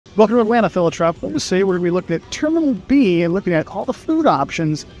Welcome to Atlanta, Philip. Let's see, we're going to be looking at Terminal B and looking at all the food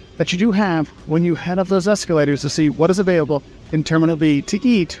options that you do have when you head up those escalators to see what is available in Terminal B to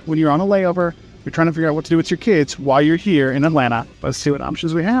eat when you're on a layover. You're trying to figure out what to do with your kids while you're here in Atlanta. Let's see what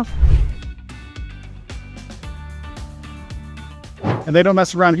options we have. And they don't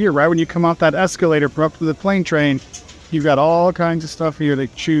mess around here, right? When you come off that escalator from up to the plane train, you've got all kinds of stuff here to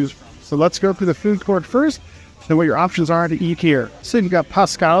choose from. So let's go through the food court first. And what your options are to eat here. So you've got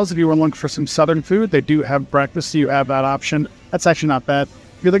Pascal's if you want to look for some southern food. They do have breakfast, so you have that option. That's actually not bad.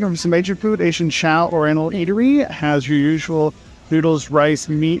 If you're looking for some Asian food, Asian Chow Oriental Eatery has your usual noodles, rice,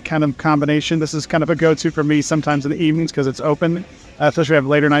 meat kind of combination. This is kind of a go-to for me sometimes in the evenings because it's open, especially if you have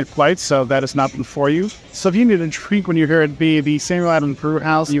later night flights, so that is not for you. So if you need a treat when you're here at B, the Samuel Adams Brew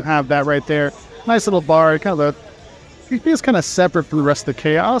House, you have that right there. Nice little bar, kind of it feels kind of separate from the rest of the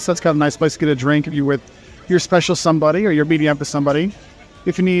chaos. That's kind of a nice place to get a drink if you're with your special somebody or you're meeting up with somebody.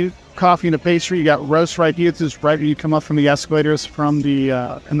 If you need coffee and a pastry, you got roast right here. This is right when you come up from the escalators from the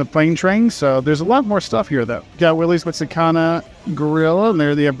in the plane train. So there's a lot more stuff here though. You got Willie's Mexicana Grill, and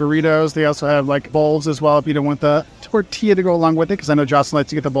there they have burritos. They also have like bowls as well if you don't want the tortilla to go along with it, because I know Jocelyn likes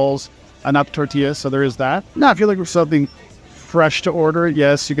to get the bowls, not the tortillas. So there is that. Now, if you're looking for something fresh to order,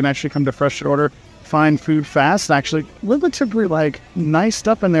 yes, you can actually come to Fresh to Order. Find food fast. Actually, relatively like nice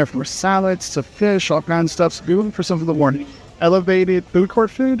stuff in there, from salads to fish, all kinds of stuff. So be looking for something for the morning. Elevated food court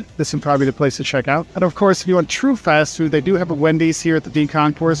food, this is probably the place to check out. And of course, if you want true fast food, they do have a Wendy's here at the D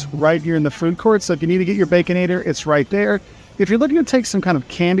Concourse right here in the food court. So if you need to get your Baconator, it's right there. If you're looking to take some kind of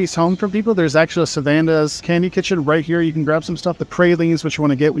candies home from people, there's actually a Savannah's Candy Kitchen right here. You can grab some stuff. The pralines, which you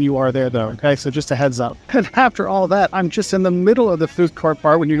want to get when you are there, though. Okay, so just a heads up. And after all that, I'm just in the middle of the food court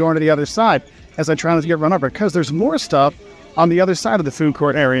part when you're going to the other side, as I try not to get run over, because there's more stuff on the other side of the food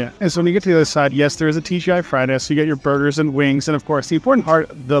court area. And so when you get to the other side, yes, there is a TGI Friday, so you get your burgers and wings, and of course, the important part,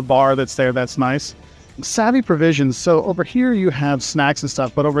 the bar that's there, that's nice. Savvy Provisions, so over here you have snacks and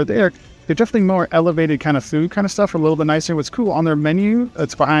stuff, but over there, they're definitely more elevated kind of food kind of stuff, a little bit nicer. What's cool on their menu,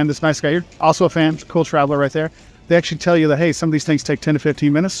 it's behind this nice guy here, also a fan, cool traveler right there. They actually tell you that, hey, some of these things take 10 to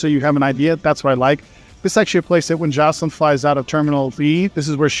 15 minutes, so you have an idea. That's what I like. This is actually a place that when Jocelyn flies out of Terminal B, this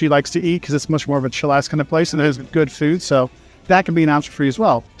is where she likes to eat because it's much more of a chillax kind of place and there's good food. So that can be an option for you as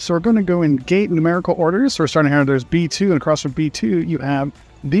well. So we're going to go in gate numerical orders. So we're starting here. There's B2, and across from B2, you have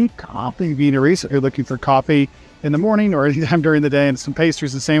the coffee beanery. So if you're looking for coffee in the morning or anytime during the day and some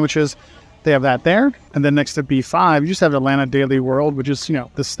pastries and sandwiches, they have that there. And then next to B5, you just have Atlanta Daily World, which is,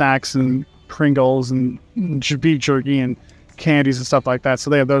 the snacks and Pringles and beef jerky and candies and stuff like that.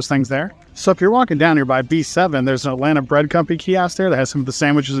 So they have those things there. So if you're walking down here by B7, there's an Atlanta Bread Company kiosk there that has some of the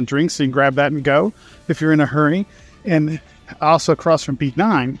sandwiches and drinks, so you can grab that and go if you're in a hurry. And also across from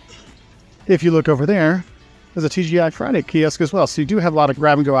B9, if you look over there, there's a TGI Friday kiosk as well. So you do have a lot of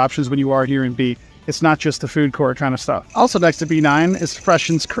grab and go options when you are here in B. It's not just the food court kind of stuff. Also next to B9 is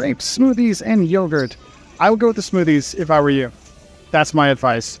Freshen's Crepes, smoothies, and yogurt. I would go with the smoothies if I were you. That's my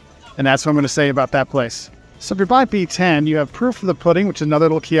advice. And that's what I'm going to say about that place. So if you're by B10, you have Proof of the Pudding, which is another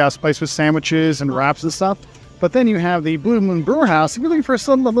little kiosk place with sandwiches and wraps and stuff. But then you have the Blue Moon Brew House. If you're looking for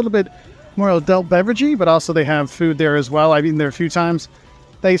something a little bit more adult beveragey, but also they have food there as well. I've eaten there a few times.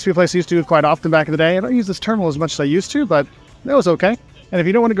 That used to be a place I used to do quite often back in the day. I don't use this terminal as much as I used to, but that was okay. And if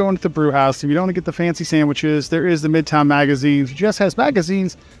you don't want to go into the brew house, if you don't want to get the fancy sandwiches, there is the Midtown Magazines, which just has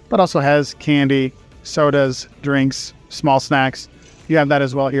magazines, but also has candy, sodas, drinks, small snacks. You have that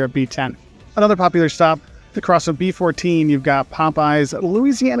as well here at B10. Another popular stop, across from B14, you've got Popeye's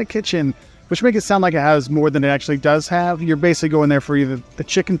Louisiana Kitchen, which makes it sound like it has more than it actually does have. You're basically going there for either the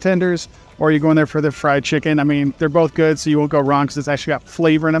chicken tenders or you're going there for the fried chicken. I mean, they're both good, so you won't go wrong because it's actually got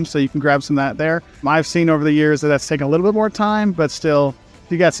flavor in them, so you can grab some of that there. I've seen over the years that that's taken a little bit more time, but still,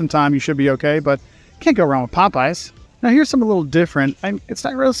 if you got some time, you should be okay. But can't go wrong with Popeye's. Now, here's something a little different. It's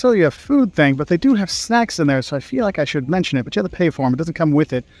not necessarily a food thing, but they do have snacks in there, so I feel like I should mention it, but you have to pay for them. It doesn't come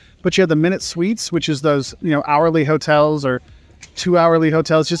with it. But you have the Minute Suites, which is those, hourly hotels or 2 hourly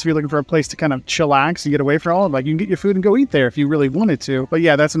hotels, just if you're looking for a place to kind of chillax and get away from all of it. Like, you can get your food and go eat there if you really wanted to. But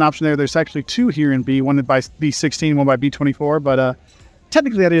yeah, that's an option there. There's actually two here in B, one by B16, one by B24, but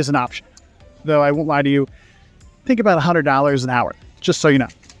technically that is an option. Though I won't lie to you, think about $100 an hour, just so you know.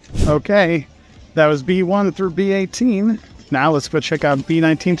 Okay. That was B1 through B18. Now let's go check out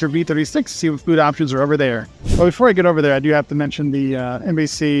B19 through B36 to see what food options are over there. Well, before I get over there, I do have to mention the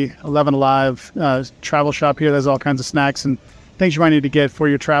NBC 11 Alive travel shop here. There's all kinds of snacks and things you might need to get for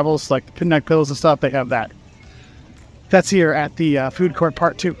your travels, like the pin neck pillows and stuff. They have that. That's here at the food court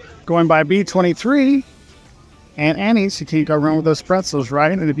part 2. Going by B23 and Annie's, you can't go wrong with those pretzels,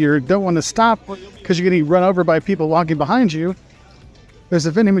 right? And if you don't want to stop because you're getting run over by people walking behind you, there's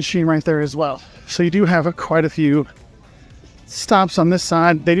a vending machine right there as well. So you do have quite a few stops on this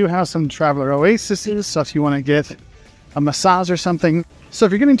side. They do have some traveler oases, so if you want to get a massage or something. So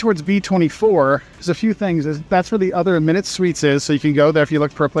if you're getting towards B24, there's a few things. That's where the other Minute Sweets is, so you can go there if you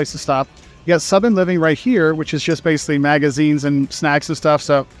look for a place to stop. You got Southern Living right here, which is just basically magazines and snacks and stuff,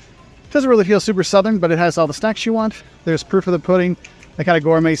 so it doesn't really feel super Southern, but it has all the snacks you want. There's Proof of the Pudding. They got a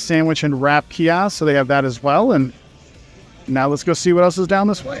gourmet sandwich and wrap kiosk, so they have that as well. And now let's go see what else is down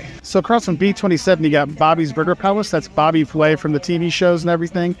this way. So across from B27, you got Bobby's Burger Palace. That's Bobby Flay from the TV shows and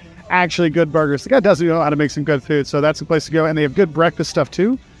everything. Actually good burgers. The guy does know how to make some good food, so that's a place to go. And they have good breakfast stuff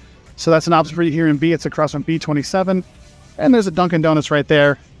too. So that's an option for you here in B. It's across from B27. And there's a Dunkin' Donuts right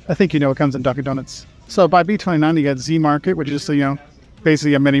there. I think you know what comes in Dunkin' Donuts. So by B29, you got Z Market, which is,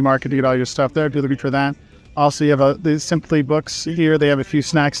 basically a mini market to get all your stuff there if you're looking for that. Also, you have the Simply Books here. They have a few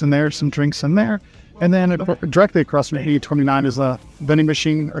snacks in there, some drinks in there. And then directly across from B29 is a vending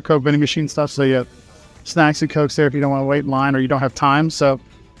machine or Coke vending machine stuff. So you have snacks and Cokes there if you don't want to wait in line or you don't have time. So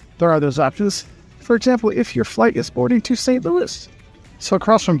there are those options. For example, if your flight is boarding to St. Louis. So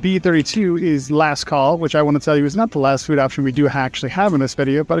across from B32 is Last Call, which I want to tell you is not the last food option we do actually have in this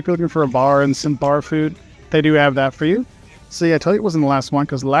video. But if you're looking for a bar and some bar food, they do have that for you. So yeah, I tell you it wasn't the last one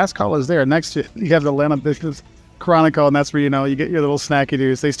because the Last Call is there. Next to it, you have the Atlanta Business Chronicle, and that's where, you get your little snacky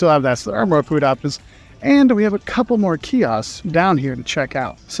doos. They still have that. So there are more food options. And we have a couple more kiosks down here to check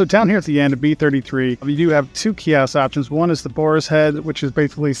out. So down here at the end of B33, you do have two kiosk options. One is the Boar's Head, which is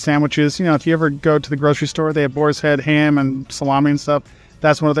basically sandwiches. If you ever go to the grocery store, they have Boar's Head, ham, and salami and stuff.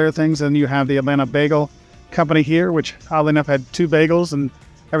 That's one of their things. And you have the Atlanta Bagel Company here, which oddly enough had two bagels and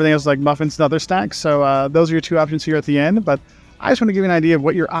everything else like muffins and other snacks. So those are your two options here at the end. But I just want to give you an idea of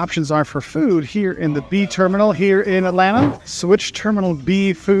what your options are for food here in the B terminal here in Atlanta. So which terminal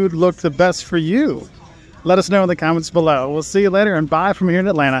B food looked the best for you? Let us know in the comments below. We'll see you later and bye from here in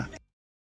Atlanta.